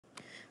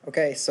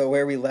Okay, so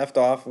where we left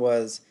off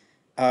was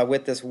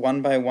with this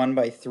 1 by 1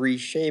 by 3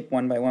 shape,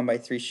 1 by 1 by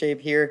 3 shape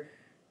here,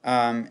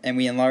 and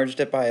we enlarged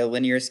it by a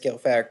linear scale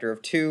factor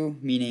of 2,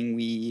 meaning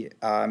we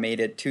made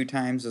it 2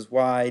 times as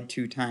wide,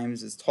 2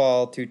 times as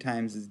tall, 2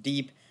 times as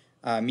deep,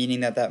 meaning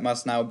that that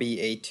must now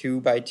be a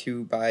 2 by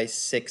 2 by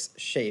 6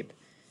 shape.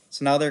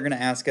 So now they're going to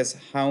ask us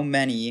how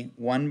many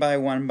 1 by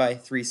 1 by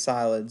 3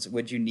 solids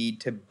would you need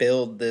to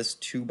build this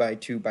 2 by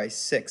 2 by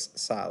 6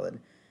 solid.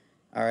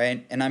 All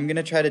right, and I'm going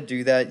to try to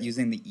do that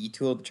using the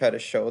e-tool to try to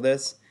show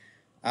this.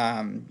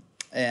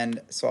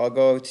 And so I'll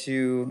go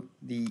to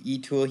the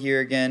e-tool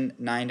here again,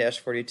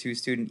 9-42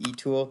 student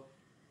e-tool.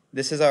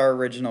 This is our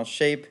original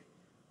shape.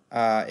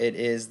 It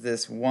is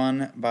this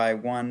 1 by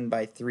 1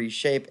 by 3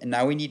 shape, and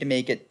now we need to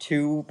make it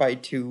 2 by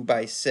 2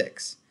 by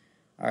 6.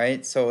 All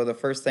right, so the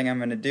first thing I'm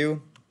going to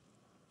do,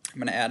 I'm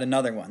going to add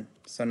another one.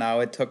 So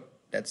now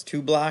that's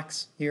 2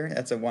 blocks here.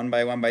 That's a 1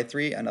 by 1 by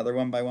 3, another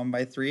 1 by 1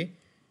 by 3.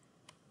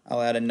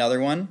 I'll add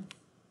another one,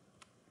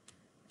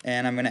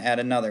 and I'm going to add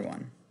another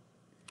one.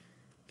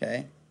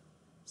 Okay,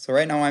 so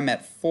right now I'm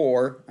at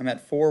 4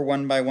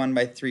 1 by 1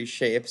 by 3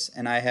 shapes,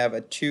 and I have a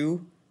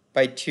 2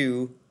 by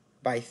 2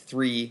 by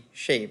 3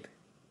 shape.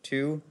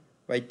 2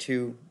 by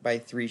 2 by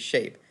 3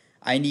 shape.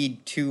 I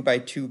need 2 by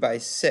 2 by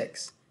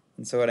 6,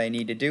 and so what I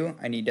need to do,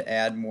 I need to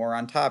add more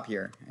on top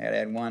here. I gotta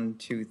add 1,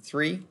 2,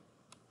 3,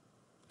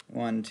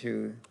 1,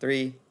 2,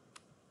 3,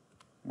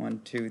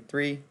 1, 2,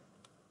 3,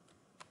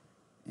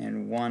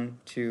 and 1,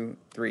 2,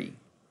 3.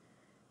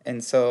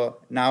 And so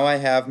now I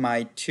have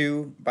my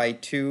 2 by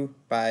 2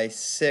 by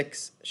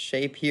 6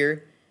 shape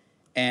here,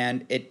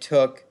 and it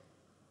took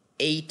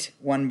 8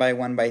 1 by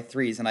 1 by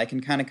 3s, and I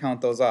can kind of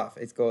count those off.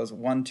 It goes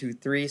 1, 2,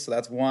 3, so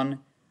that's 1,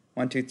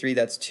 1, 2, 3,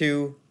 that's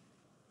 2,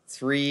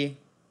 3,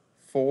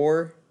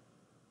 4,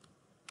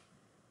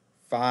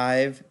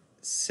 5,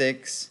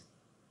 6,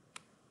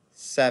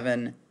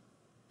 7,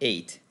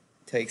 8. It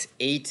takes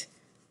 8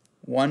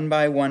 1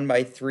 by 1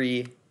 by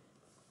 3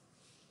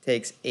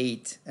 takes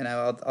 8, and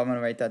I'm going to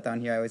write that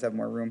down here. I always have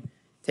more room.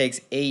 Takes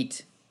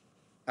 8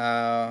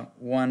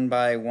 1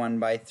 by 1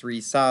 by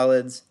 3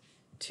 solids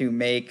to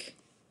make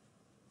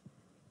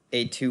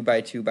a 2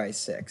 by 2 by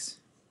 6.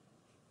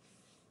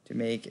 To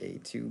make a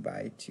 2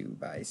 by 2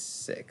 by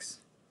 6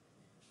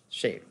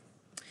 shape.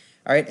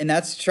 All right, and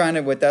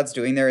what that's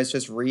doing there is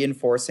just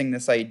reinforcing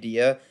this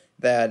idea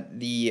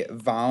that the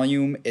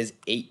volume is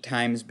 8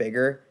 times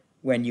bigger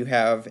when you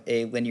have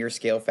a linear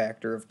scale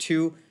factor of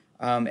 2.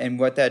 And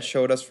what that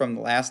showed us from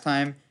the last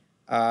time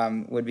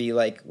would be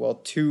like, well,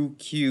 2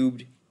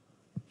 cubed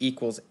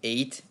equals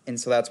 8, and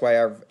so that's why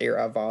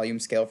our volume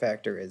scale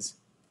factor is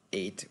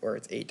 8, or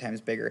it's 8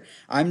 times bigger.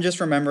 I'm just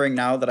remembering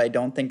now that I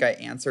don't think I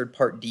answered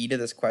part D to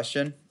this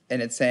question,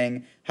 and it's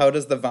saying, how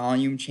does the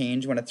volume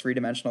change when a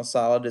three-dimensional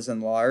solid is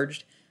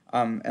enlarged?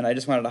 And I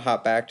just wanted to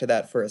hop back to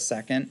that for a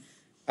second.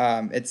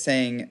 It's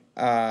saying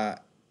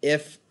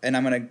if, and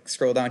I'm going to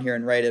scroll down here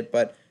and write it,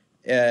 but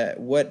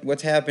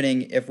what's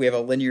happening if we have a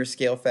linear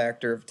scale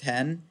factor of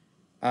 10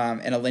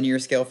 and a linear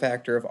scale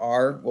factor of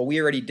r? Well, we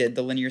already did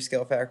the linear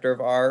scale factor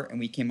of r, and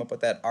we came up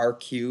with that r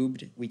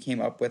cubed. We came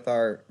up with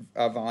our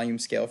volume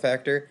scale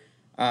factor.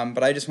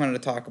 But I just wanted to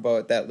talk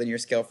about that linear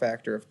scale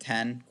factor of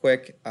 10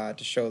 quick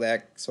to show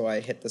that, so I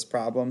hit this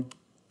problem.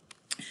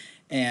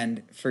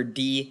 And for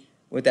D,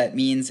 what that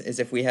means is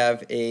if we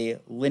have a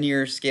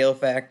linear scale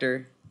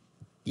factor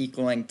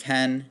equaling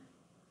 10,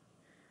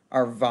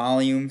 our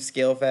volume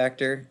scale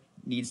factor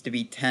needs to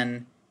be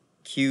 10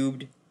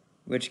 cubed,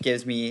 which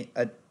gives me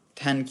a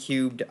 10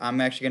 cubed. I'm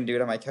actually going to do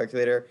it on my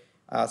calculator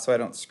so I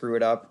don't screw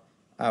it up.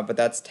 But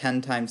that's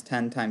 10 times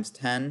 10 times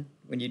 10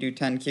 when you do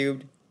 10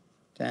 cubed.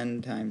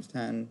 10 times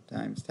 10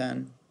 times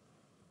 10.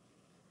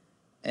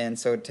 And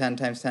so 10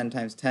 times 10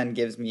 times 10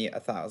 gives me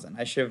 1,000.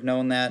 I should have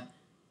known that.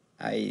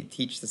 I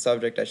teach the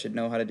subject. I should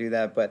know how to do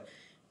that. But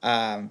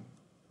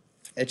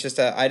it's just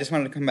I just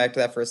wanted to come back to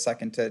that for a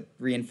second to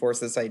reinforce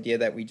this idea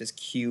that we just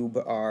cube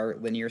our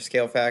linear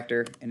scale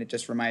factor, and it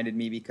just reminded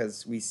me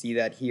because we see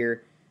that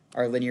here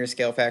our linear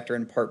scale factor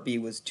in part B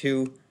was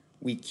 2.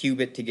 We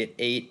cube it to get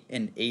 8,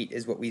 and 8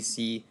 is what we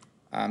see.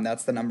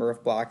 That's the number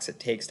of blocks it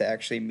takes to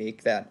actually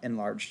make that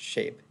enlarged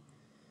shape.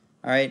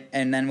 All right,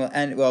 and then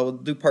we'll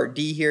do part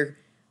D here.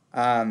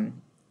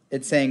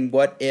 It's saying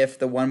what if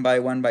the 1 by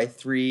 1 by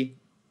 3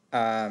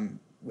 had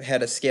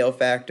a scale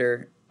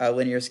factor, a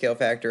linear scale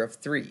factor of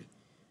 3.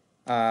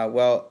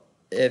 Well,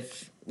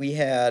 if we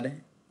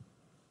had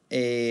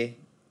a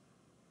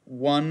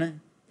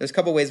 1, there's a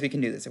couple ways we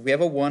can do this. If we have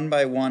a 1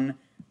 by 1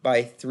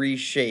 by 3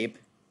 shape,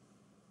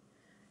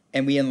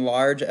 and we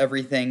enlarge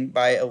everything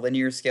by a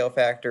linear scale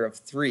factor of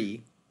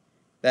 3,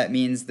 that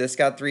means this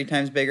got 3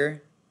 times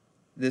bigger,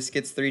 this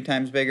gets 3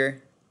 times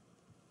bigger,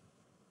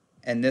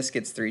 and this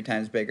gets 3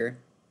 times bigger.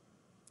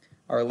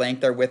 Our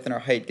length, our width, and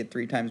our height get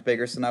 3 times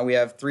bigger, so now we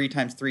have 3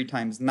 times 3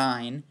 times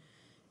 9.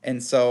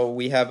 And so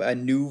we have a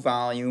new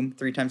volume.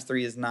 3 times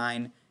 3 is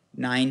 9.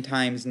 9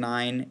 times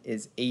 9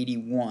 is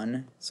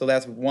 81. So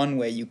that's one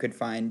way you could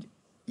find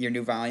your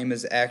new volume,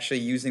 is actually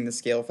using the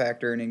scale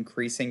factor and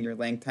increasing your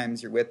length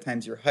times your width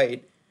times your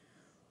height.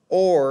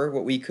 Or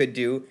what we could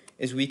do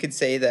is we could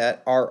say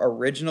that our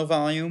original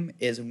volume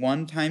is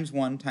 1 times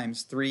 1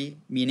 times 3,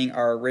 meaning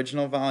our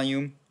original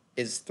volume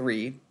is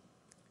 3.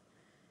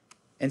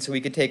 And so we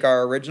could take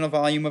our original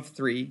volume of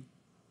 3,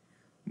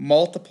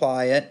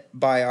 multiply it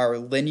by our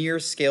linear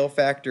scale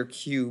factor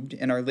cubed,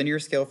 and our linear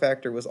scale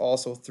factor was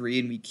also 3,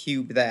 and we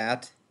cube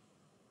that.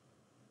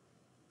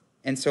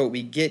 And so what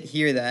we get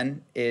here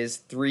then is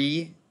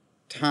 3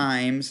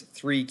 times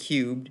 3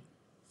 cubed.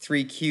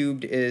 3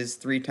 cubed is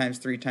 3 times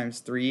 3 times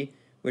 3,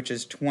 which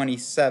is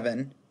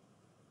 27.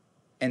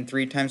 And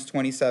 3 times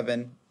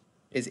 27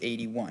 is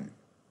 81.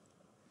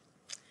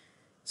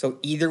 So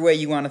either way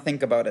you want to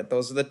think about it,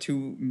 those are the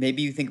two.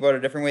 Maybe you think about it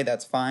a different way,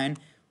 that's fine.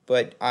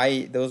 But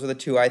those are the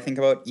two I think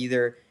about.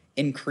 Either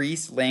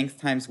increase length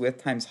times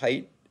width times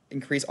height,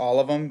 increase all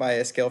of them by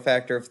a scale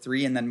factor of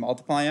 3 and then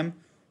multiply them.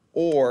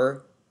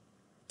 Or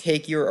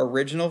take your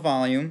original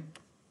volume,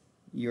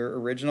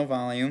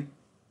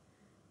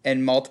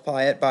 and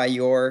multiply it by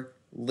your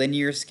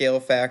linear scale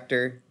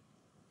factor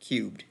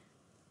cubed.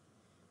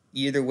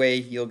 Either way,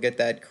 you'll get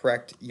that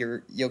correct.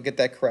 You'll get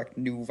that correct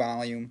new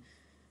volume.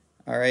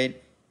 All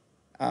right.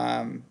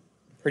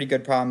 Pretty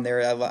good problem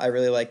there. I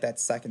really like that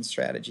second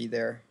strategy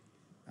there.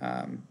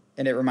 And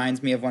it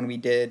reminds me of when we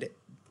did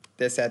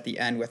this at the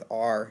end with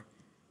R.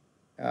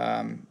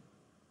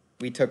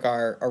 We took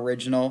our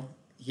original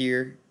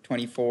here,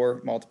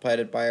 24, multiplied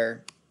it by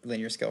our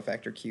linear scale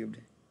factor cubed.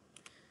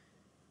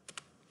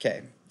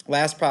 Okay,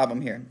 last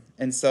problem here.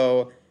 And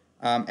so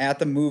at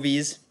the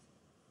movies,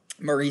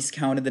 Maurice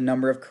counted the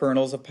number of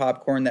kernels of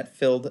popcorn that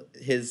filled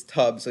his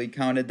tub. So he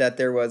counted that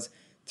there was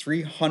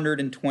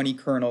 320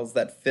 kernels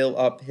that fill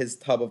up his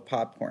tub of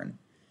popcorn.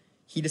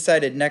 He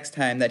decided next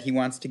time that he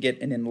wants to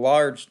get an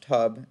enlarged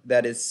tub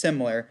that is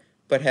similar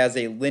but has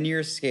a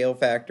linear scale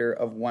factor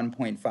of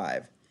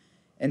 1.5.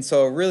 And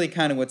so really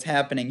kind of what's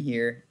happening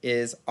here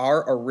is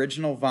our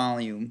original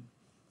volume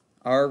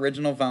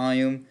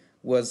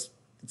was,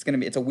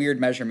 it's a weird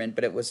measurement,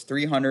 but it was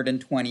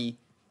 320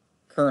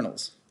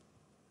 kernels.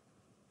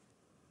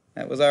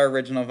 That was our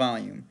original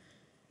volume.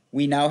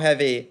 We now have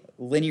a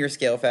linear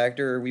scale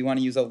factor, or we want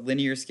to use a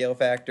linear scale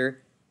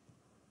factor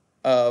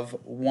of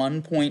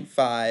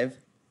 1.5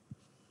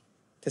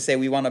 to say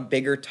we want a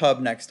bigger tub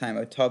next time,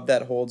 a tub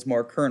that holds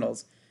more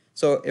kernels.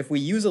 So if we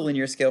use a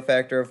linear scale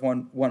factor of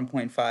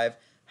 1.5,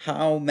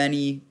 how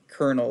many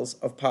kernels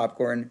of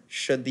popcorn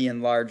should the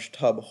enlarged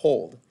tub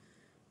hold?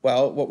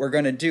 Well, what we're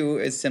going to do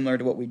is similar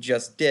to what we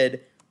just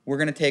did. We're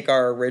going to take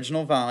our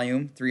original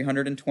volume,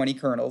 320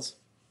 kernels,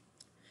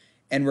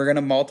 and we're going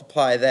to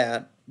multiply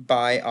that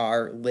by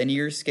our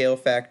linear scale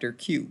factor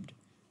cubed.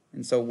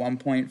 And so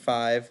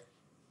 1.5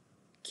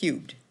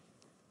 cubed.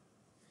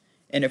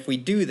 And if we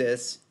do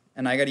this,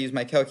 and I got to use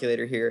my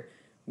calculator here,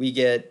 we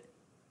get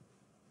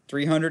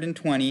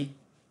 320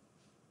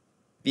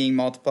 being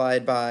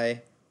multiplied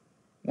by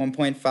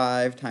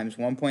 1.5 times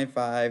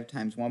 1.5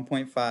 times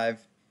 1.5,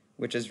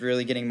 which is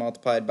really getting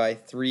multiplied by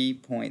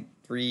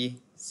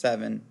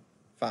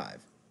 3.375.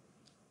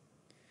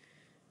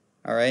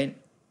 All right,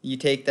 you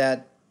take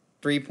that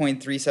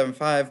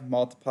 3.375,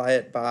 multiply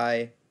it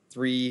by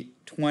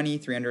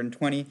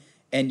 320,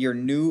 and your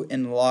new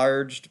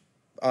enlarged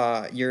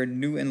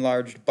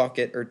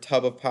bucket or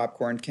tub of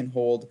popcorn can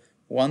hold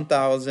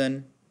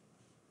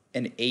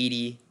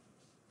 1,080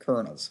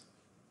 kernels.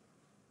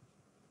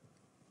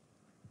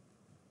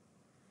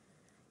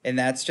 And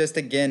that's just,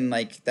 again,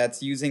 like,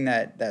 that's using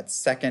that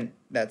second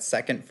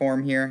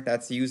form here.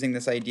 That's using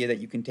this idea that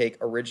you can take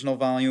original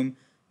volume,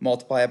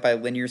 multiply it by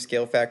linear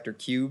scale factor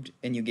cubed,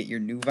 and you get your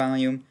new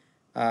volume.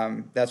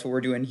 That's what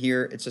we're doing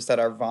here. It's just that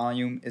our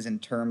volume is in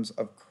terms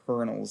of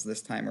kernels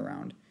this time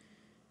around.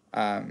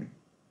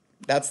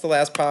 That's the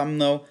last problem,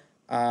 though.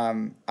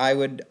 I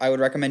would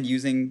recommend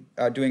doing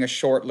a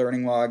short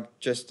learning log,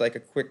 just like a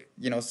quick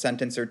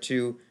sentence or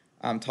two,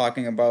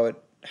 talking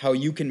about how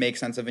you can make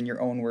sense of, in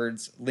your own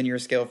words, linear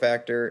scale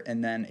factor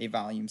and then a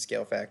volume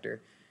scale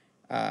factor.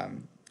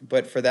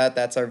 But for that,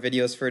 that's our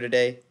videos for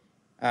today.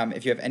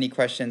 If you have any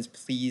questions,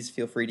 please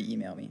feel free to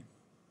email me.